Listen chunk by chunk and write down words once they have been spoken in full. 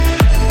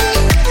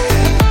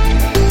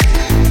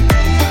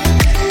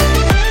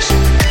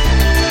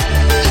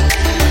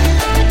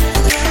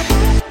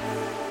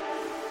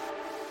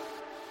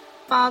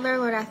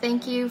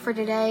thank you for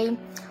today.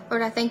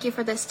 Lord, I thank you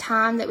for this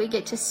time that we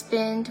get to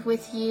spend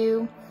with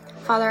you.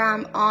 Father,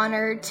 I'm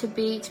honored to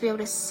be able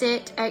to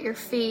sit at your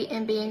feet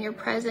and be in your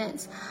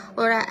presence.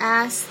 Lord, I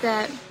ask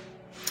that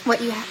what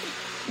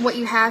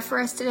you have for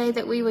us today,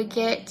 that we would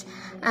get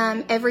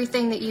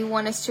everything that you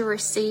want us to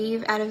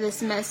receive out of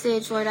this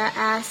message. Lord, I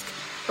ask,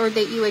 Lord,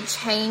 that you would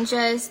change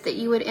us, that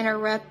you would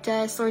interrupt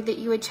us, Lord, that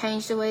you would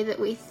change the way that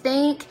we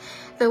think,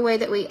 the way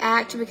that we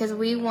act, because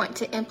we want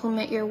to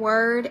implement your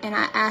word. And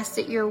I ask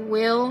that your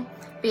will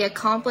be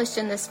accomplished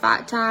in this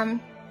fight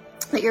time,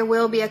 that your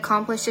will be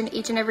accomplished in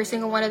each and every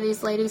single one of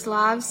these ladies'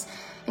 lives.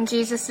 In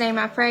Jesus' name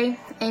I pray,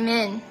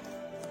 amen.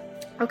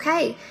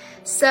 Okay,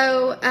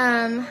 so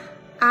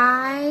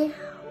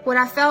what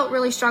I felt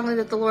really strongly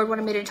that the Lord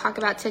wanted me to talk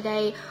about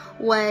today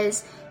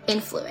was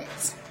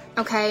influence.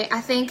 Okay,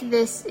 I think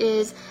this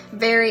is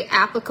very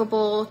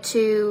applicable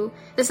to,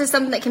 this is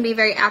something that can be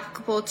very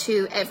applicable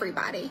to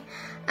everybody,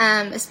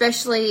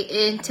 especially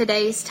in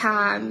today's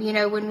time, you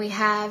know, when we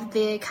have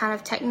the kind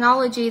of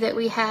technology that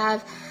we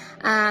have,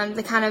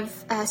 the kind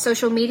of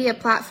social media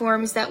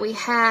platforms that we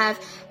have.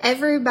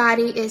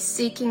 Everybody is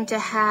seeking to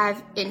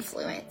have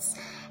influence.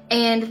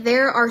 And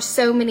there are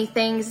so many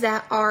things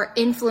that are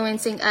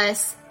influencing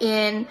us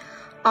in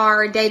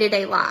our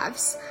day-to-day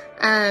lives.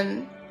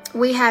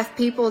 We have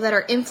people that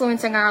are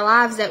influencing our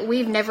lives that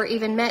we've never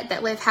even met,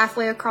 that live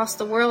halfway across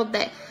the world,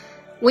 that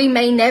we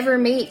may never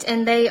meet,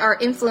 and they are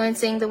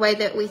influencing the way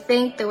that we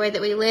think, the way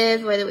that we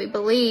live, the way that we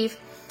believe.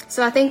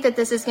 So I think that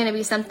this is going to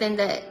be something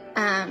that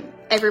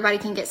everybody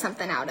can get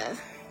something out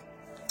of.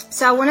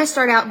 So I want to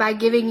start out by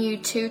giving you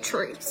two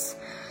truths.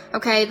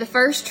 Okay, the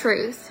first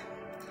truth,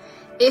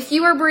 if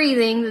you are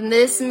breathing, then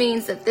this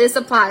means that this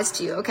applies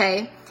to you,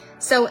 okay?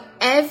 So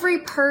every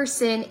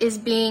person is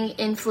being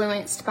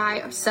influenced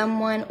by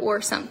someone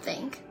or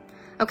something.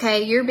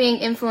 Okay, you're being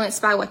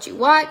influenced by what you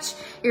watch.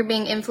 You're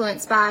being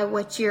influenced by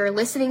what you're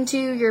listening to.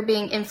 You're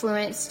being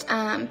influenced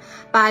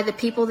by the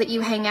people that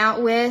you hang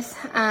out with.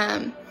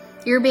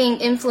 You're being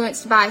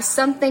influenced by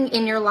something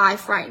in your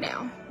life right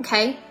now.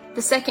 Okay,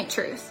 the second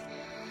truth,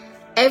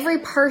 every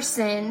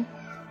person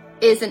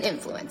is an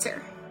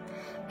influencer.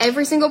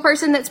 Every single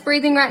person that's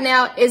breathing right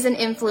now is an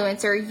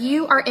influencer.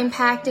 You are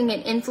impacting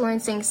and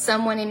influencing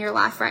someone in your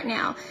life right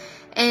now.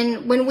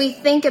 And when we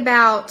think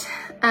about,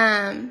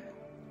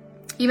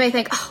 you may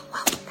think, oh,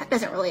 well, that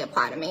doesn't really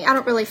apply to me. I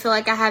don't really feel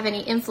like I have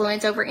any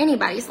influence over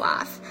anybody's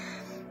life.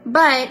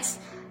 But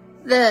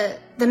the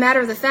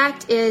matter of the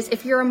fact is,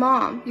 if you're a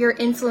mom, you're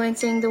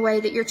influencing the way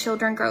that your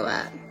children grow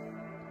up,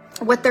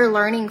 what they're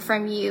learning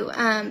from you,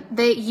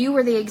 that you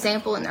were the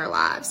example in their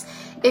lives.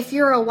 If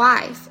you're a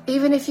wife,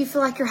 even if you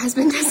feel like your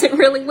husband doesn't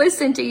really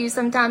listen to you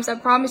sometimes, I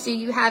promise you,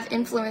 you have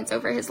influence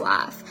over his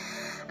life.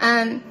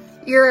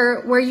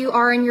 You're where you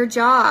are in your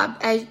job,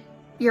 as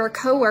you're a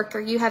coworker,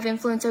 you have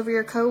influence over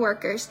your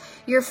coworkers.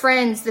 Your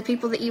friends, the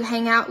people that you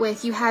hang out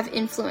with, you have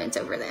influence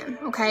over them,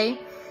 okay?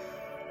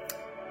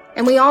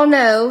 And we all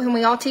know, and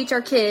we all teach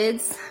our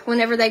kids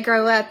whenever they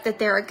grow up, that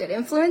there are good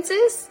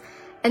influences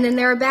and then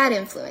there are bad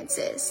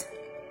influences.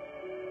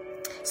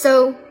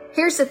 So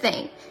here's the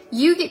thing.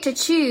 You get to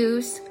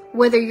choose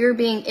whether you're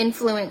being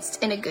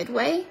influenced in a good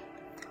way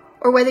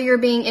or whether you're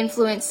being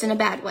influenced in a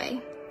bad way.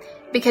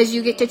 Because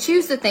you get to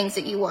choose the things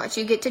that you watch.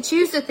 You get to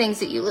choose the things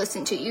that you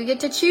listen to. You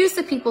get to choose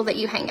the people that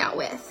you hang out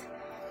with.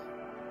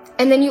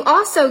 And then you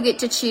also get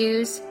to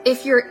choose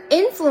if you're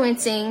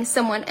influencing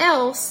someone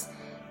else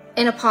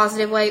in a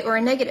positive way or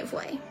a negative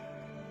way.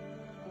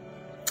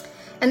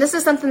 And this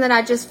is something that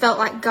I just felt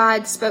like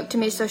God spoke to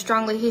me so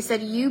strongly. He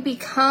said, you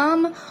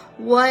become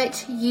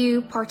what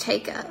you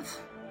partake of.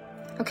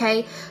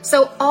 Okay,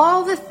 so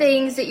all the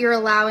things that you're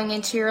allowing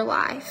into your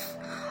life,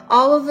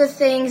 all of the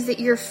things that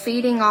you're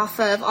feeding off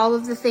of, all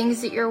of the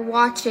things that you're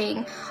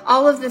watching,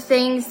 all of the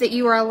things that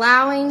you are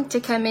allowing to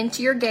come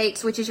into your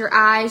gates, which is your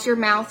eyes, your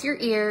mouth, your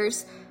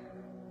ears,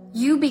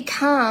 you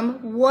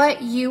become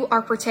what you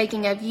are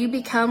partaking of. You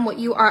become what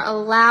you are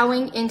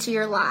allowing into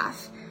your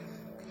life.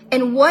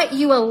 And what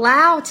you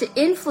allow to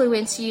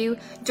influence you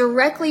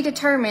directly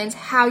determines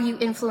how you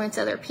influence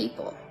other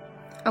people.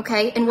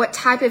 Okay, and what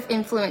type of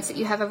influence that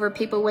you have over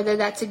people, whether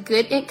that's a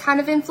good kind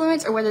of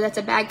influence or whether that's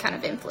a bad kind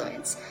of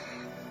influence.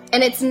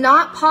 And it's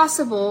not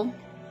possible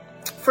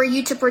for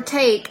you to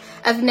partake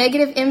of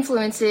negative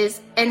influences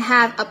and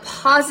have a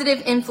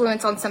positive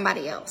influence on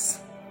somebody else.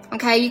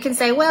 Okay, you can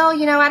say, well,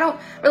 you know, I don't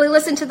really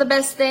listen to the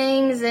best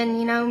things, and,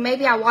 you know,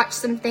 maybe I watch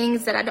some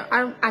things that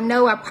I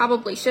know I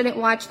probably shouldn't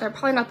watch. They're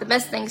probably not the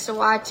best things to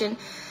watch, and,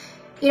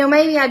 you know,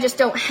 maybe I just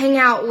don't hang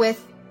out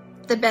with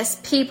the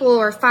best people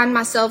or find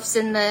myself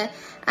in the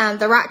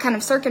right kind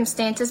of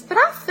circumstances, but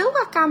I feel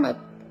like I'm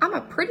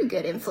a pretty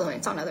good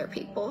influence on other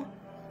people.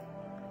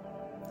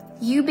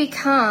 You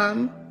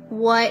become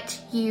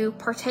what you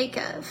partake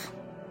of,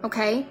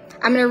 okay?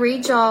 I'm going to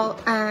read y'all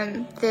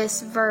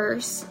this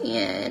verse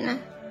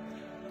in,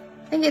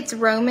 I think it's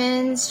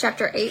Romans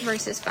chapter 8,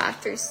 verses 5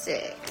 through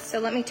 6. So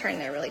let me turn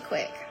there really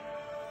quick.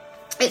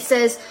 It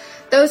says,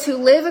 those who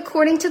live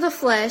according to the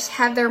flesh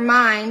have their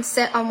mind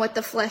set on what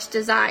the flesh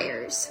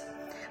desires.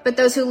 But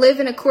those who live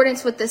in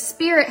accordance with the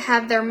Spirit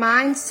have their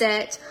mind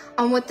set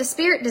on what the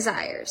Spirit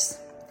desires.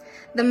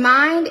 The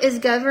mind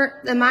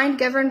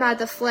governed by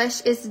the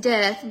flesh is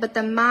death, but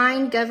the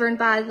mind governed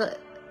by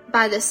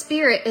the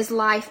Spirit is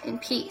life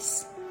and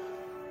peace.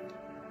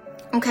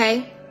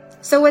 Okay?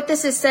 So what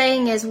this is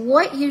saying is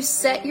what you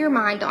set your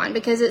mind on,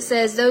 because it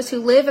says those who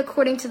live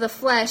according to the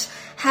flesh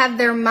have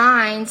their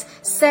minds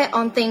set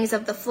on things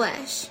of the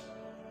flesh.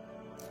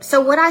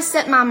 So what I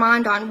set my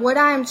mind on, what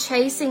I am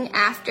chasing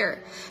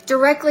after,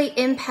 directly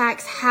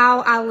impacts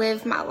how I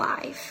live my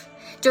life,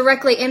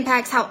 directly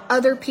impacts how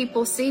other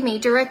people see me,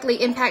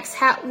 directly impacts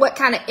what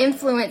kind of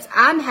influence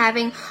I'm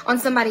having on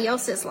somebody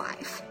else's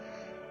life.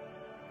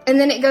 And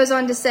then it goes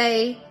on to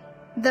say,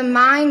 the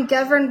mind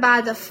governed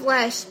by the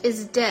flesh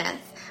is death,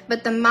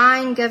 but the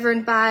mind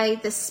governed by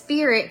the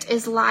Spirit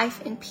is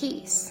life and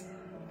peace.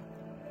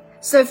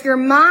 So if your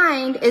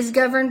mind is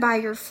governed by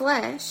your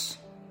flesh,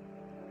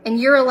 and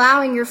you're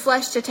allowing your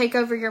flesh to take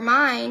over your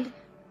mind,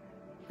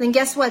 then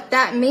guess what?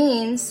 That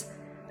means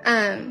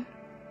that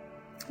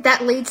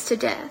leads to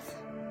death.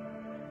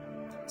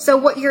 So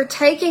what you're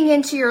taking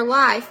into your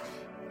life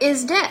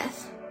is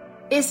death,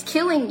 is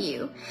killing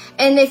you.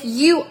 And if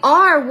you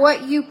are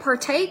what you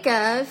partake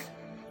of,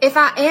 if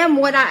I am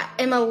what I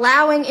am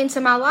allowing into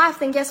my life,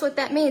 then guess what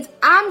that means?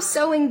 I'm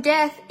sowing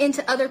death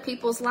into other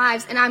people's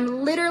lives, and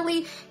I'm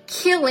literally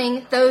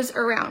killing those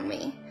around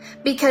me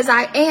because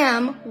I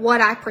am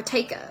what I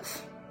partake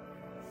of.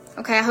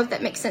 Okay, I hope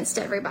that makes sense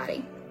to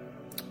everybody.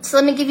 So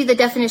let me give you the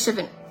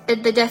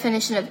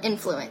definition of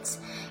influence.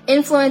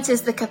 Influence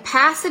is the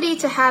capacity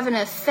to have an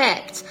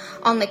effect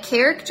on the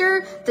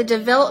character, the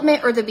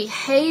development, or the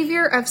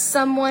behavior of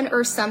someone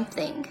or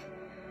something.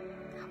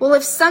 Well,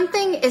 if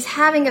something is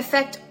having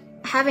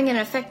an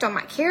effect on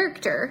my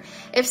character,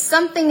 if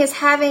something is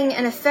having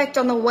an effect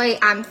on the way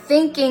I'm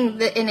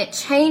thinking and it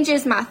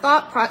changes my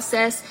thought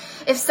process,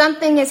 if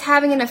something is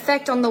having an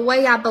effect on the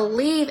way I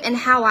believe and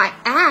how I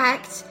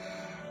act,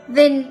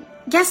 then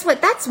guess what?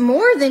 That's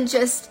more than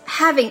just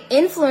having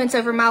influence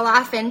over my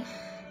life, and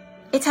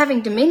it's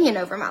having dominion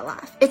over my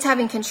life. It's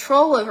having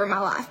control over my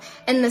life.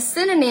 And the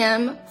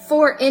synonym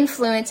for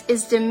influence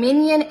is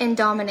dominion and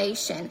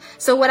domination.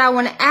 So what I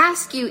want to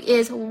ask you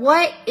is,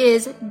 what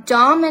is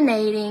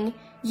dominating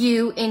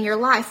you in your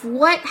life?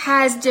 What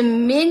has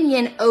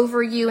dominion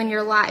over you in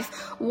your life?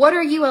 What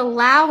are you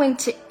allowing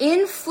to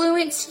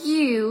influence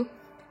you,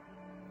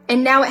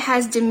 and now it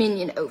has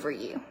dominion over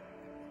you?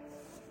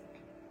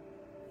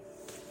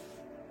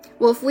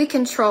 Well, if we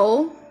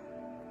control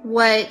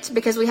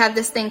because we have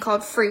this thing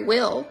called free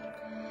will,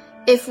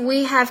 if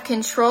we have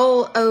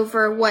control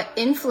over what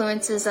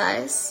influences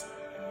us,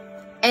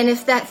 and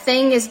if that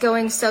thing is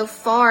going so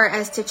far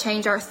as to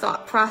change our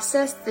thought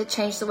process, to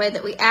change the way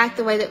that we act,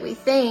 the way that we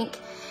think,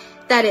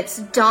 that it's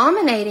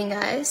dominating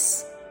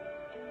us,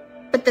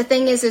 but the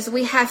thing is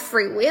we have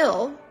free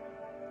will,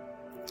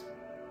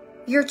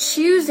 you're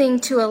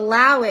choosing to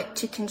allow it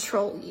to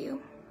control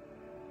you.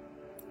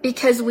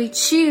 Because we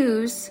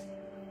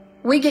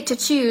get to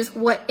choose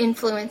what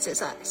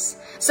influences us.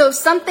 So if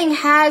something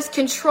has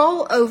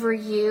control over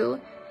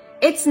you,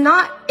 it's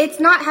not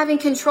having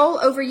control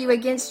over you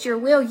against your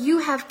will. You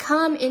have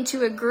come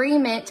into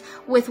agreement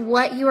with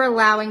what you're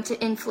allowing to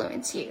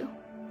influence you.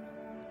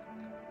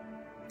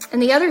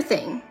 And the other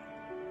thing,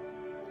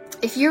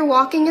 if you're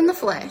walking in the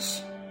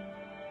flesh,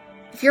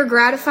 if you're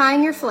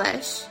gratifying your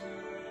flesh,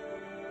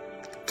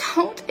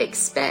 don't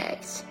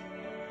expect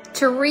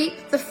to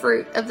reap the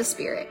fruit of the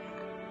Spirit.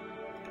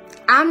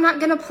 I'm not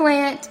going to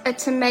plant a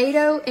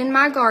tomato in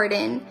my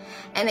garden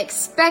and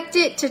expect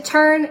it to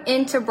turn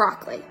into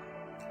broccoli.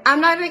 I'm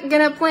not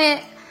going to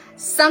plant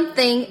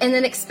something and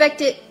then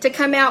expect it to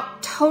come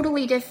out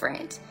totally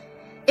different.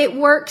 It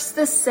works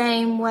the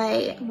same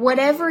way.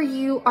 Whatever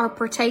you are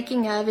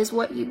partaking of is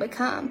what you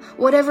become.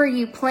 Whatever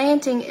you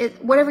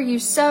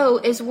sow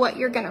is what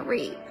you're going to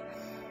reap.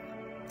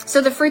 So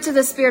the fruits of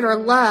the Spirit are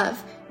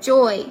love,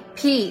 joy,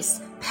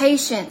 peace,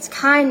 patience,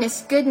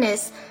 kindness,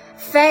 goodness,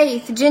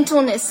 faith,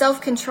 gentleness,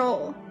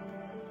 self-control.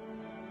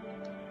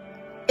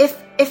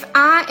 If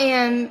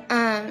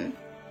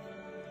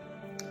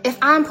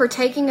I'm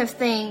partaking of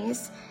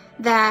things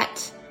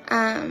that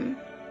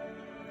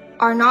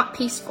are not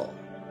peaceful,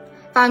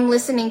 if I'm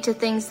listening to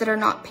things that are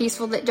not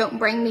peaceful, that don't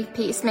bring me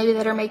peace, maybe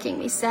that are making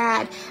me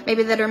sad,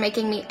 maybe that are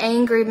making me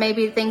angry,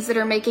 maybe things that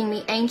are making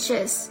me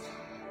anxious,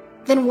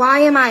 then why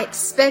am I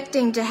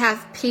expecting to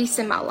have peace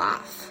in my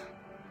life?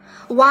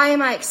 Why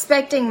am I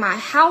expecting my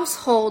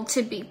household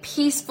to be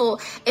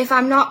peaceful if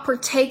I'm not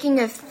partaking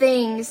of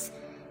things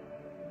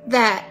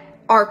that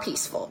are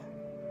peaceful?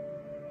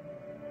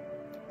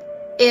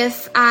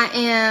 If I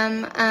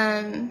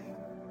am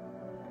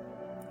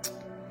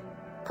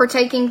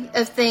partaking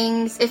of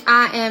things, if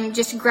I am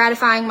just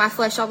gratifying my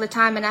flesh all the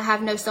time and I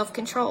have no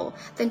self-control,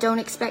 then don't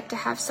expect to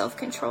have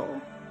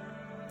self-control.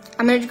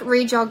 I'm going to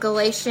read y'all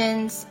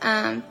Galatians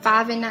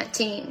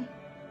 5:19,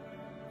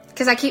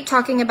 because I keep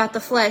talking about the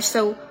flesh.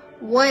 So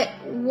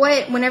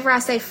whenever I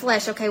say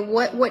flesh, okay,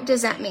 what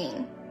does that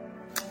mean?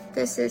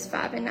 This is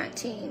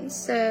 5:19.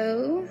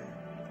 So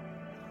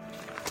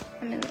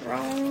I'm in the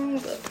wrong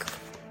book.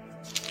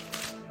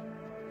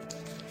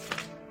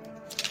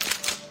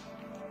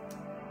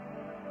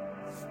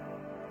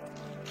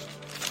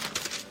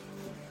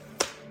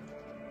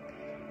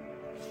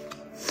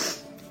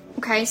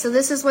 Okay, so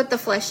this is what the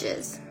flesh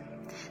is.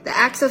 The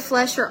acts of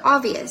flesh are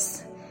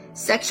obvious: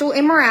 sexual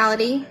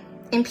immorality,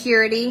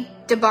 impurity,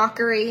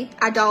 debauchery,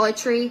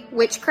 idolatry,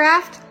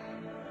 witchcraft,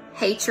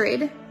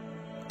 hatred,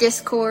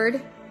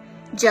 discord,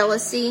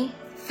 jealousy,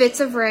 fits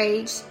of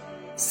rage,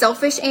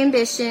 selfish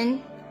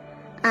ambition,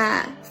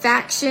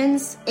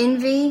 factions,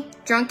 envy,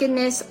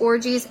 drunkenness,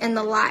 orgies, and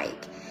the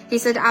like. He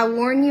said, I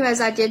warn you,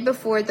 as I did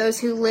before, those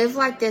who live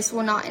like this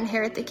will not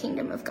inherit the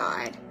kingdom of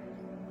God.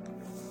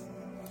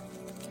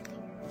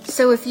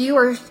 So if you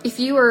are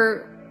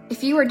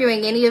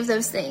doing any of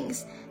those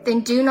things,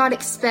 then do not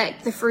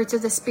expect the fruits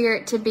of the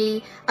Spirit to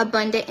be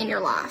abundant in your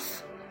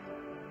life.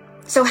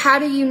 So how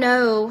do you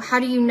know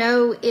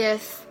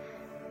if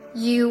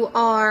you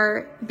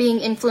are being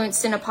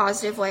influenced in a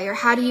positive way? Or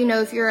how do you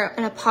know if you're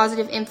a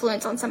positive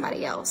influence on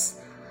somebody else?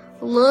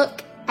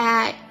 Look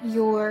at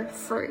your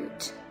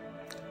fruit.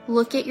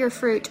 Look at your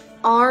fruit.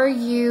 Are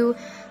you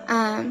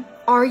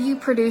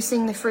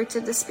producing the fruits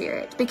of the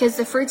Spirit? Because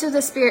the fruits of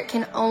the Spirit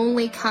can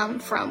only come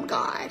from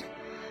God.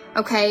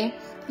 Okay?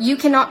 You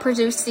cannot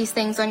produce these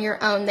things on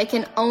your own. They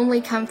can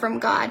only come from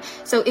God.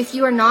 So if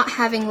you are not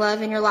having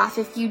love in your life,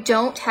 if you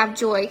don't have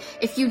joy,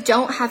 if you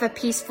don't have a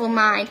peaceful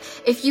mind,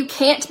 if you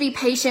can't be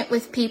patient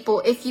with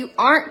people, if you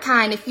aren't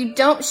kind, if you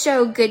don't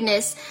show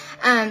goodness,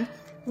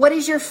 what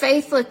does your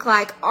faith look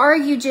like? Are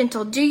you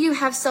gentle? Do you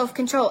have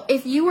self-control?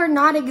 If you are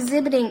not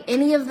exhibiting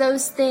any of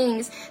those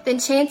things, then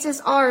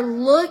chances are,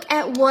 look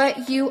at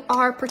what you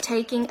are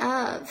partaking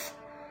of.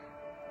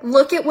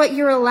 Look at what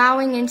you're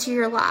allowing into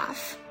your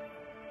life.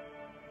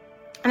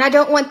 And I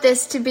don't want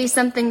this to be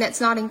something that's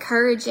not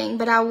encouraging,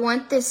 but I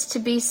want this to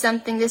be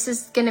something, this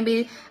is going to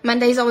be,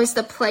 Monday's always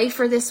the play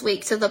for this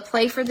week. So the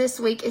play for this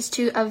week is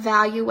to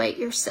evaluate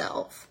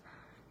yourself,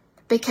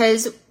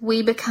 because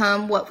we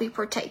become what we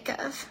partake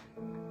of.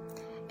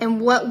 And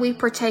what we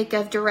partake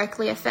of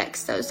directly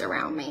affects those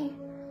around me.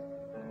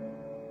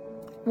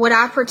 What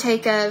I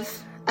partake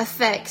of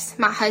affects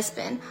my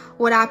husband.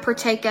 What I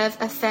partake of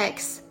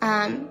affects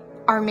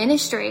our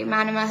ministry.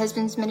 Mine and my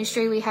husband's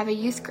ministry, we have a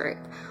youth group.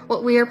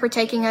 What we are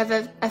partaking of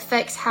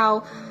affects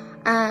how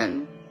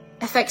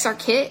affects our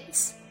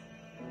kids.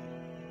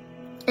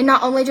 And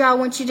not only do I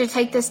want you to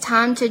take this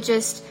time to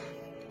just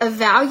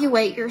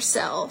evaluate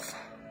yourself,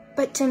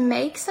 but to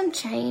make some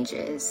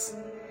changes.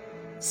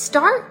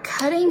 Start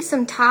cutting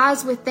some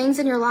ties with things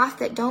in your life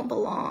that don't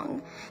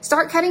belong.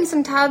 Start cutting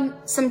some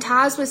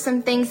ties with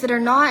some things that are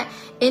not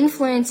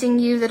influencing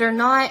you, that are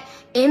not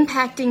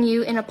impacting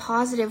you in a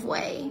positive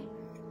way.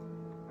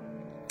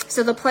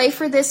 So the play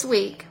for this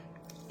week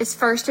is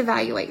first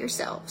evaluate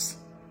yourselves.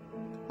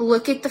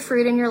 Look at the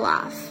fruit in your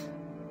life.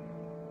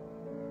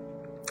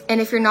 And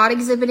if you're not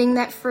exhibiting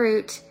that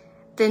fruit,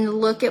 then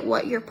look at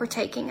what you're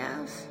partaking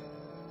of.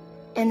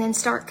 And then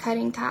start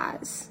cutting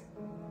ties.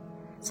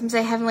 Some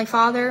say, Heavenly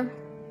Father,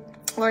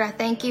 Lord, I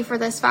thank you for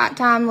this fight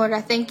time. Lord,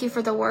 I thank you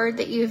for the word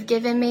that you've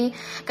given me.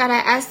 God, I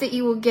ask that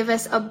you will give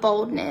us a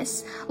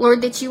boldness.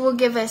 Lord, that you will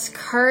give us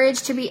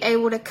courage to be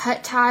able to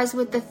cut ties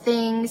with the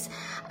things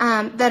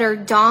that are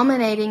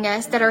dominating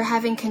us, that are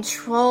having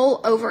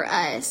control over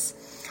us.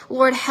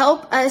 Lord,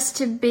 help us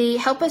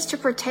to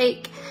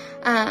partake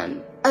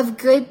of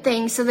good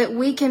things so that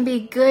we can be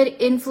good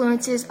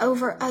influences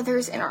over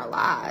others in our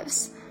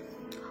lives.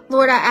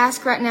 Lord, I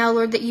ask right now,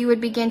 Lord, that you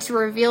would begin to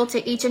reveal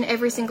to each and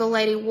every single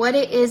lady what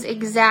it is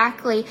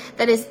exactly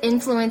that is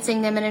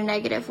influencing them in a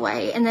negative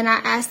way. And then I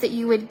ask that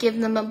you would give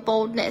them a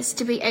boldness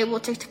to be able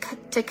to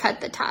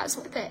cut the ties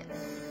with it.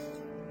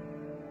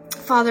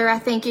 Father, I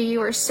thank you.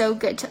 You are so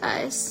good to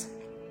us.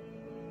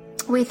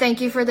 We thank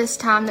you for this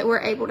time that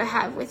we're able to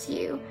have with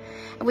you.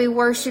 And we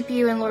worship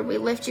you, and Lord, we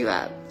lift you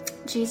up.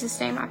 In Jesus'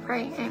 name I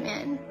pray.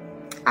 Amen.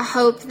 I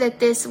hope that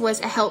this was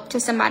a help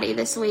to somebody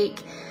this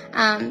week.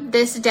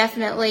 This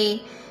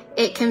definitely,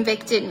 it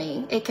convicted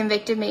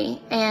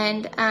me.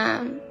 And,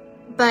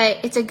 but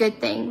it's a good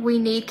thing. We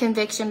need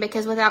conviction,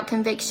 because without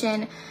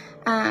conviction,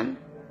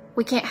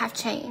 we can't have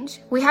change.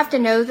 We have to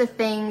know the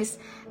things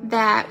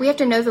we have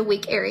to know the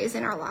weak areas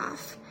in our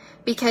life,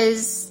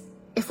 because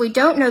if we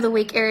don't know the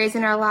weak areas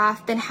in our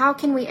life, then how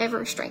can we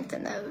ever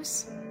strengthen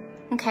those?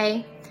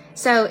 Okay.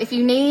 So if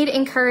you need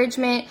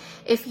encouragement,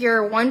 if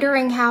you're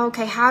wondering how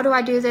do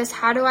I do this?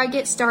 How do I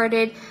get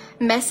started?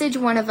 Message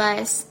one of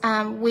us.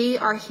 We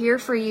are here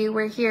for you.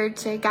 We're here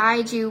to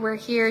guide you. We're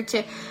here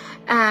to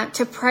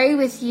pray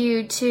with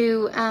you,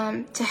 to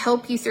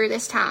help you through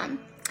this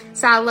time.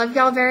 So I love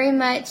y'all very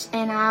much,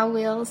 and I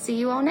will see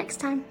you all next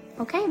time.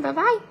 Okay,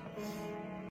 bye-bye.